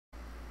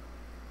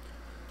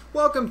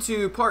Welcome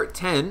to part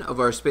 10 of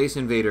our Space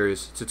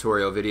Invaders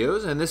tutorial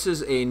videos, and this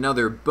is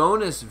another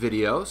bonus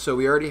video. So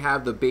we already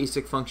have the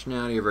basic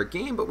functionality of our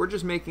game, but we're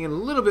just making it a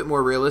little bit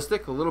more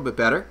realistic, a little bit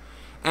better.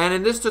 And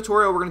in this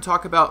tutorial we're going to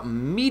talk about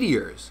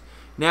meteors.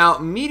 Now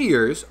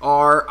meteors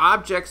are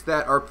objects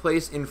that are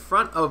placed in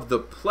front of the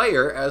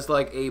player as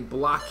like a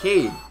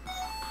blockade.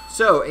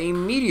 So a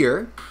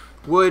meteor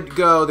would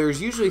go,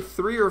 there's usually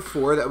 3 or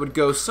 4 that would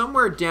go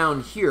somewhere down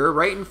here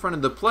right in front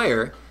of the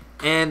player,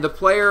 and the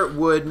player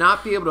would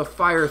not be able to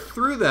fire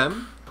through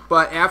them,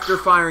 but after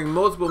firing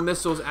multiple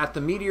missiles at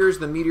the meteors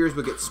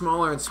would get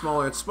smaller and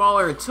smaller and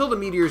smaller until the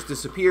meteors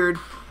disappeared,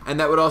 and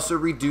that would also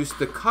reduce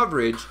the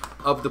coverage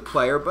of the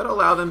player but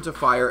allow them to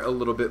fire a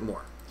little bit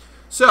more.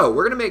 So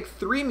we're going to make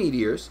 3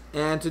 meteors,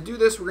 and to do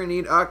this we're going to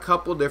need a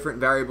couple different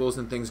variables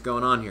and things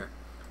going on here.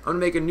 I'm going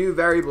to make a new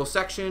variable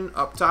section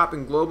up top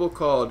in global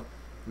called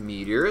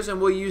meteors, and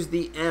we'll use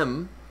the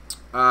M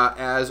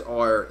as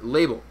our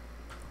label.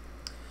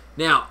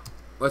 Now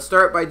let's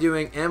start by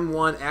doing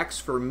M1X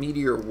for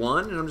meteor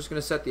 1, and I'm just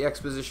going to set the X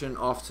position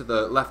off to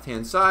the left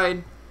hand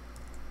side.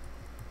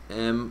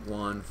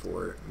 M1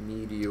 for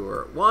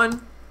meteor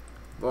 1,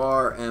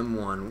 var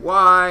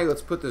M1Y.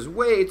 Let's put this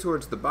way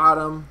towards the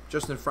bottom,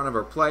 just in front of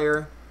our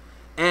player.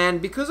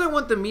 And because I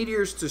want the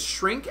meteors to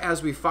shrink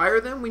as we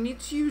fire them, we need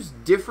to use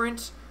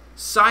different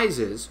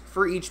sizes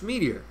for each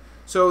meteor.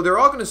 So they're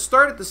all going to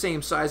start at the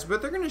same size,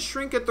 but they're going to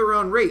shrink at their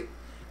own rate.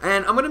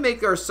 And I'm going to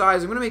make our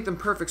size, I'm going to make them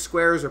perfect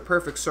squares or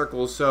perfect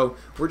circles, so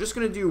we're just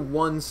going to do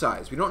one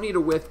size. We don't need a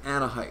width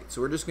and a height.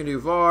 So we're just going to do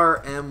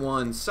var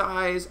M1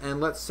 size,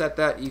 and let's set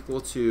that equal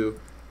to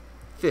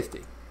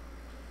 50.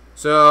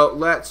 So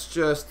let's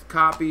just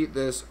copy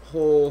this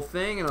whole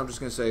thing, and I'm just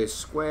going to say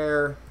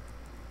square.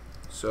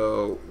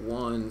 So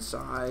one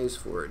size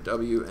for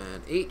W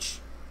and H.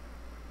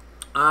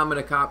 I'm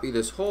going to copy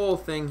this whole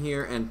thing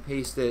here and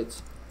paste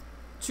it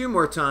 2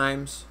 more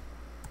times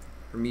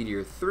for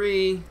meteor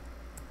 3.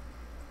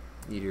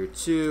 Meteor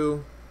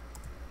 2,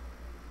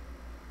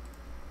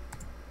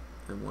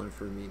 and 1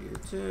 for meteor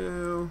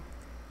 2,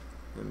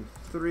 and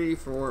 3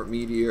 for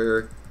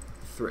meteor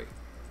 3.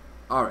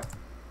 Alright.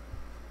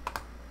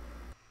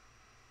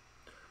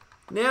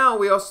 Now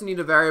we also need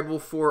a variable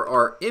for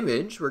our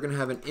image. We're going to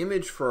have an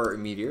image for our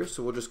meteor,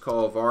 so we'll just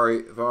call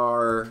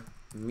var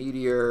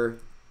meteor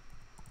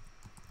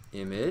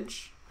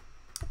image.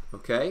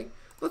 Okay,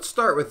 let's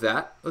start with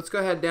that. Let's go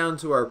ahead down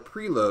to our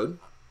preload.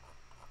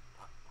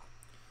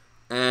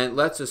 And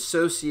let's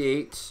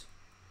associate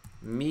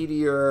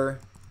meteor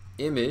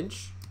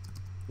image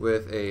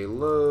with a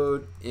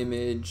load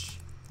image.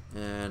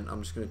 And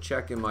I'm just going to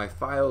check in my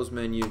files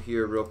menu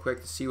here real quick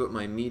to see what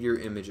my meteor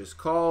image is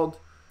called.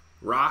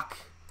 rock.png.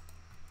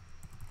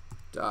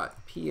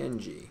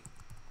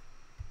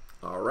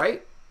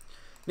 Alright.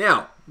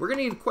 Now, we're going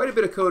to need quite a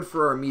bit of code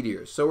for our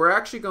meteors. So we're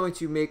actually going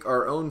to make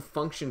our own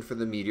function for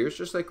the meteors,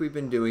 just like we've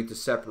been doing to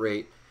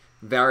separate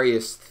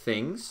various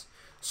things.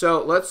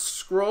 So let's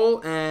scroll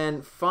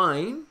and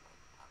find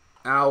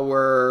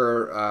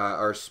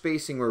our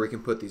spacing where we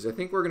can put these. I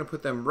think we're going to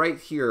put them right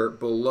here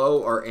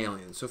below our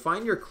aliens. So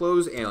find your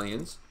close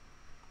aliens,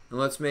 and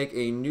let's make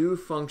a new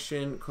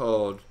function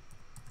called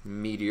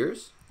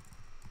meteors.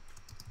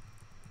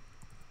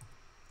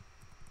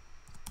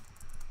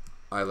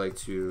 I like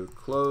to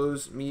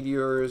close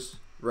meteors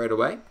right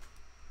away.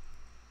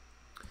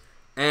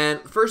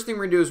 And the first thing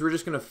we're going to do is we're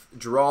just going to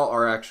draw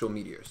our actual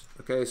meteors.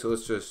 Okay, so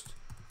let's just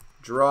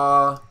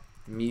draw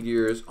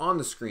meteors on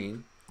the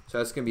screen. So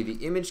that's going to be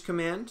the image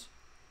command.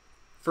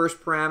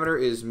 First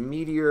parameter is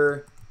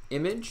meteor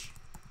image.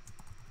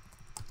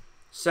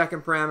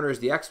 Second parameter is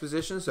the X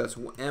position, so that's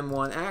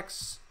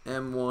M1X,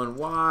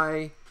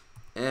 M1Y,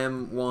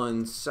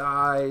 M1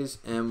 size,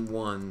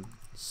 M1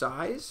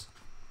 size.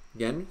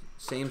 Again,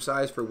 same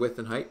size for width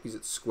and height because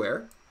it's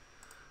square.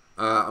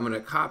 I'm going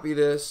to copy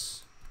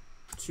this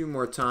 2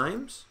 more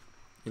times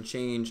and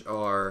change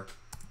our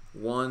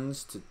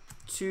 1s to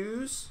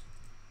 2s.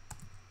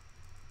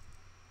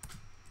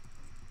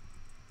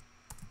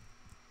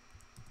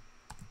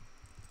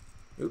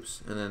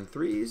 Oops, and then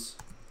 3s.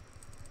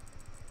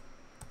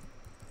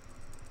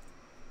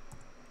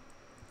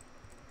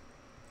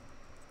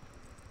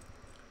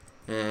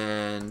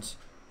 And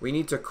we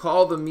need to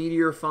call the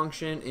meteor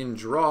function in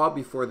draw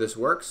before this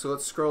works. So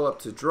let's scroll up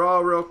to draw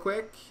real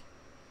quick.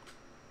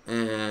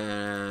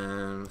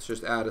 And let's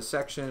just add a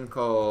section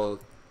called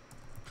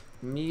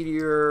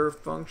meteor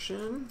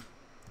function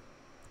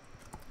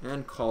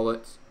and call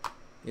it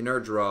in our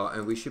draw,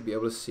 and we should be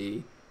able to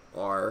see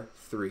our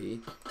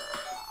 3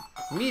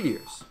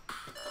 meteors.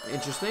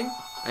 Interesting.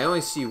 I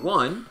only see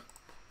 1.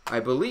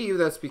 I believe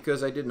that's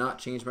because I did not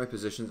change my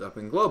positions up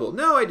in global.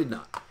 No, I did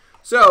not.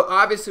 So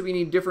obviously we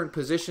need different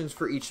positions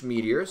for each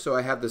meteor. So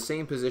I have the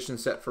same position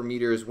set for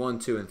meteors 1,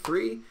 2, and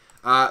 3.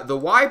 The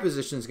Y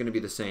position is going to be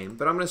the same,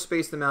 but I'm going to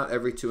space them out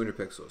every 200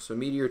 pixels. So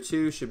meteor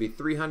 2 should be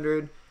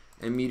 300,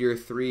 and meteor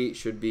 3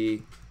 should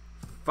be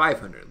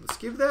 500. Let's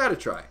give that a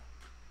try.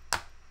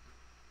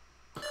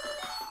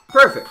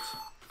 Perfect.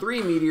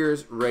 3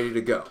 meteors ready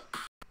to go.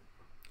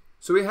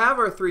 So we have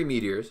our 3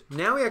 meteors.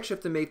 Now we actually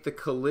have to make the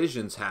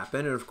collisions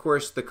happen. And of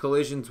course, the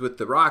collisions with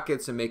the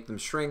rockets and make them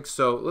shrink.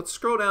 So let's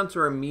scroll down to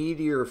our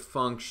meteor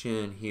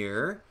function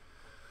here.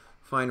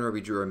 Find where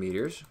we drew our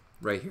meteors,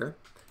 right here.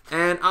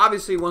 And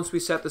obviously, once we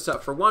set this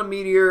up for 1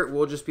 meteor,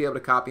 we'll just be able to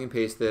copy and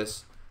paste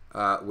this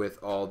with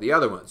all the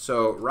other ones.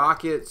 So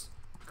rockets,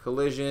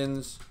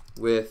 collisions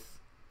with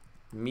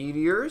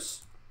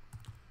meteors,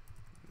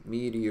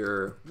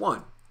 meteor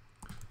 1.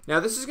 Now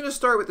this is going to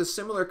start with a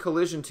similar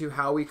collision to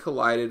how we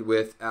collided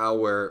with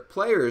our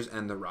players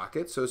and the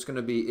rocket. So it's going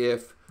to be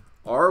if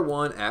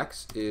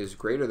r1x is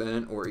greater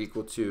than or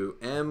equal to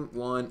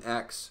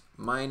m1x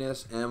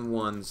minus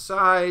m1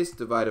 size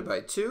divided by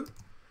 2.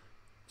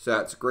 So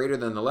that's greater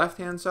than the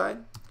left-hand side.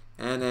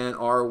 And then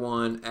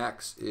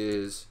r1x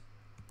is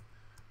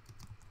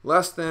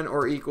less than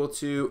or equal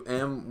to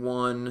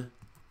m1x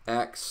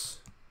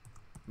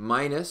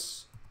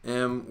minus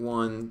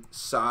m1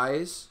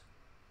 size.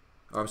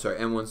 Oh, I'm sorry,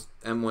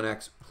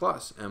 m1x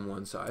plus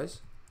m1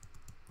 size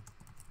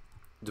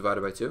divided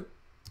by 2.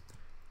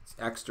 It's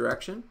x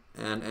direction.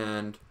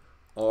 And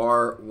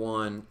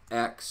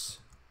r1x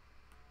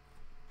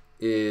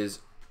is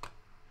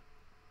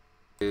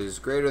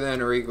greater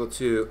than or equal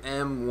to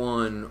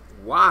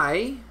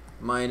m1y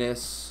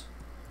minus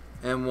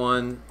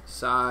m1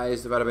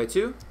 size divided by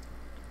 2.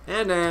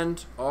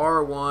 And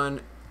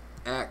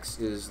r1x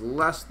is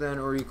less than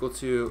or equal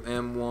to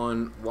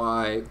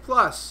m1y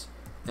plus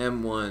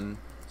m1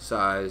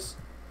 size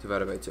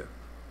divided by 2.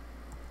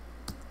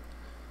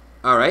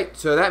 All right,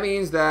 so that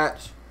means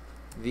that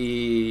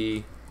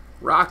the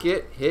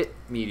rocket hit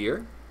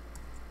meteor.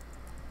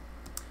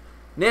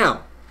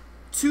 Now,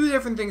 2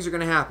 different things are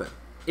going to happen.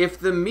 If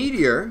the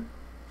meteor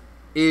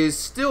is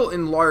still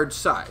in large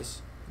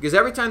size, because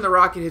every time the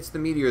rocket hits the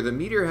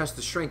meteor has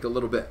to shrink a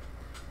little bit.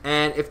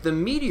 And if the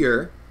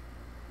meteor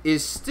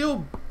is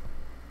still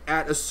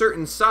at a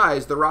certain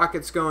size, the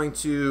rocket's going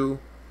to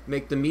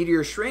make the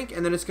meteor shrink,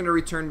 and then it's going to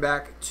return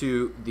back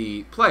to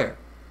the player.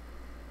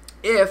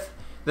 If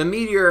the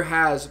meteor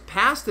has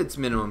passed its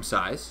minimum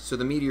size, so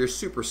the meteor is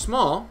super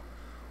small,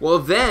 well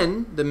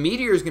then the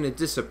meteor is going to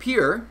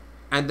disappear,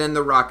 and then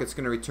the rocket's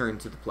going to return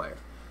to the player.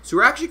 So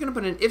we're actually going to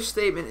put an if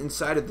statement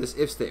inside of this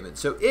if statement.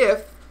 So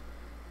if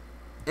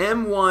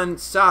m1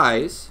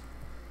 size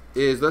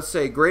is, let's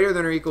say, greater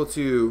than or equal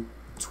to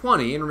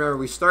 20, and remember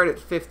we start at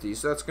 50,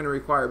 so that's going to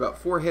require about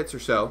 4 hits or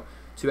so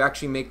to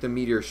actually make the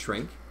meteor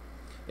shrink.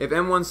 If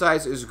m1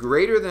 size is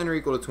greater than or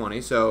equal to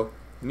 20, so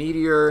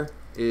meteor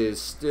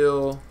is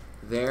still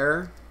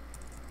there,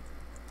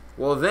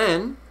 well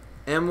then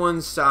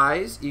m1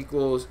 size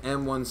equals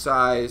m1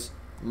 size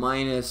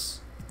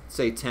minus,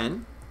 say,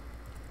 10.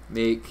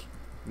 Make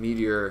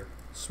meteor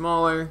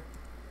smaller.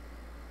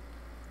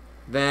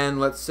 Then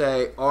let's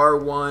say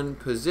r1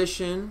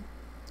 position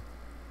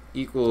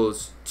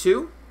equals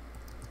 2.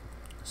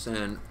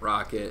 Send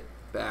rocket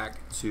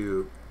back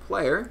to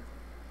player.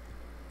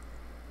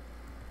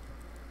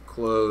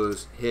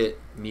 Close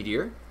hit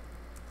meteor.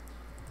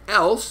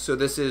 Else, so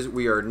this is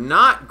we are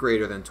not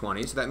greater than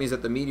 20, so that means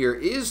that the meteor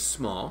is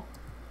small.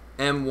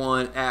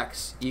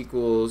 m1x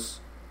equals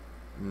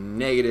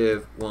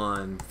negative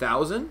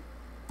 1,000.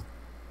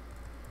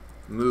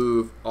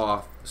 Move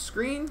off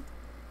screen.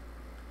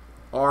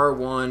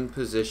 r1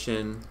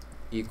 position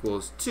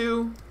equals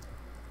 2.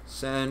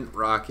 Send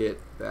rocket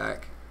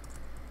back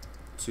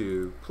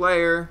to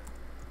player.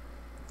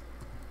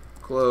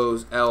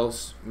 Close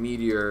else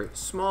meteor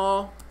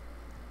small.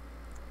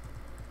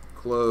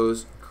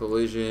 Close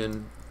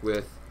collision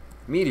with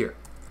meteor.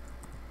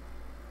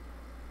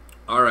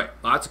 All right,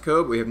 lots of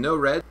code. We have no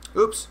red.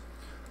 Oops,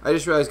 I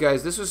just realized,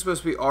 guys, this was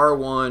supposed to be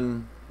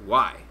r1y.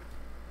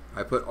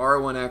 I put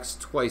r1x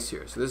twice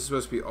here, so this is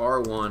supposed to be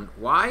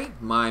r1y.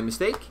 My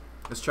mistake.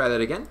 Let's try that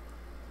again.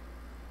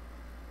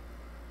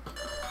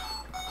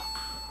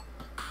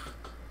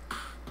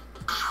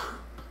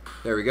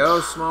 There we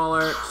go.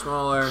 Smaller,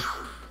 smaller,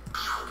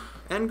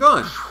 and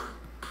gone.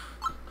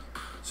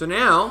 So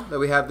now that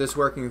we have this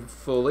working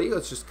fully,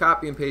 let's just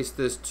copy and paste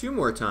this 2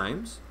 more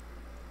times.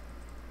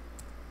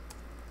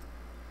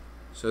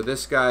 So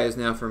this guy is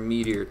now for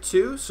meteor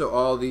 2. So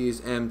all these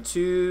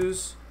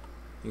m2s,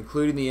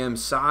 including the m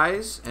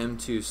size,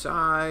 m2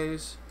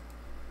 size,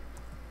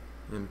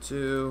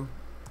 m2,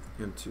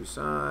 m2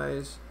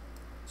 size,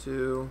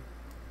 2,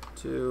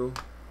 2,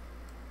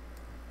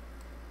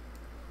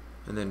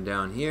 and then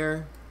down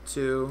here,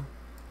 2,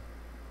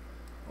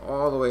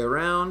 all the way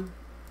around.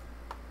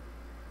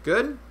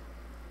 Good.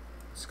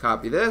 Let's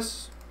copy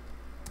this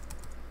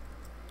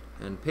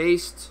and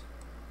paste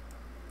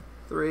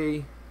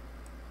 3.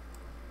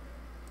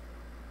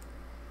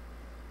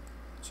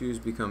 2's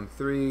become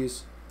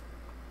 3's.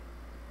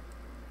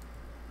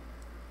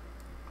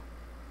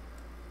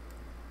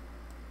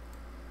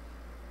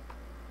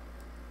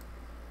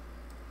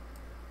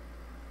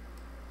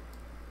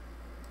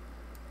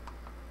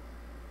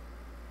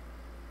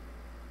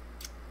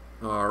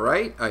 All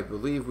right, I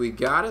believe we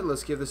got it.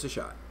 Let's give this a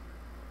shot.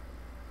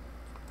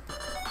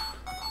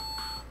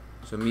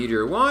 So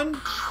meteor 1,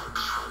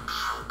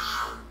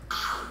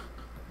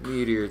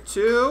 Meteor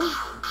 2.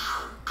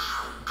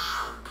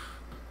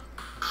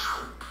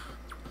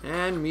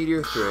 And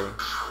Meteor 3.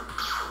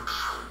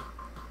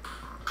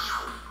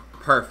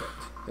 Perfect.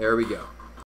 There we go.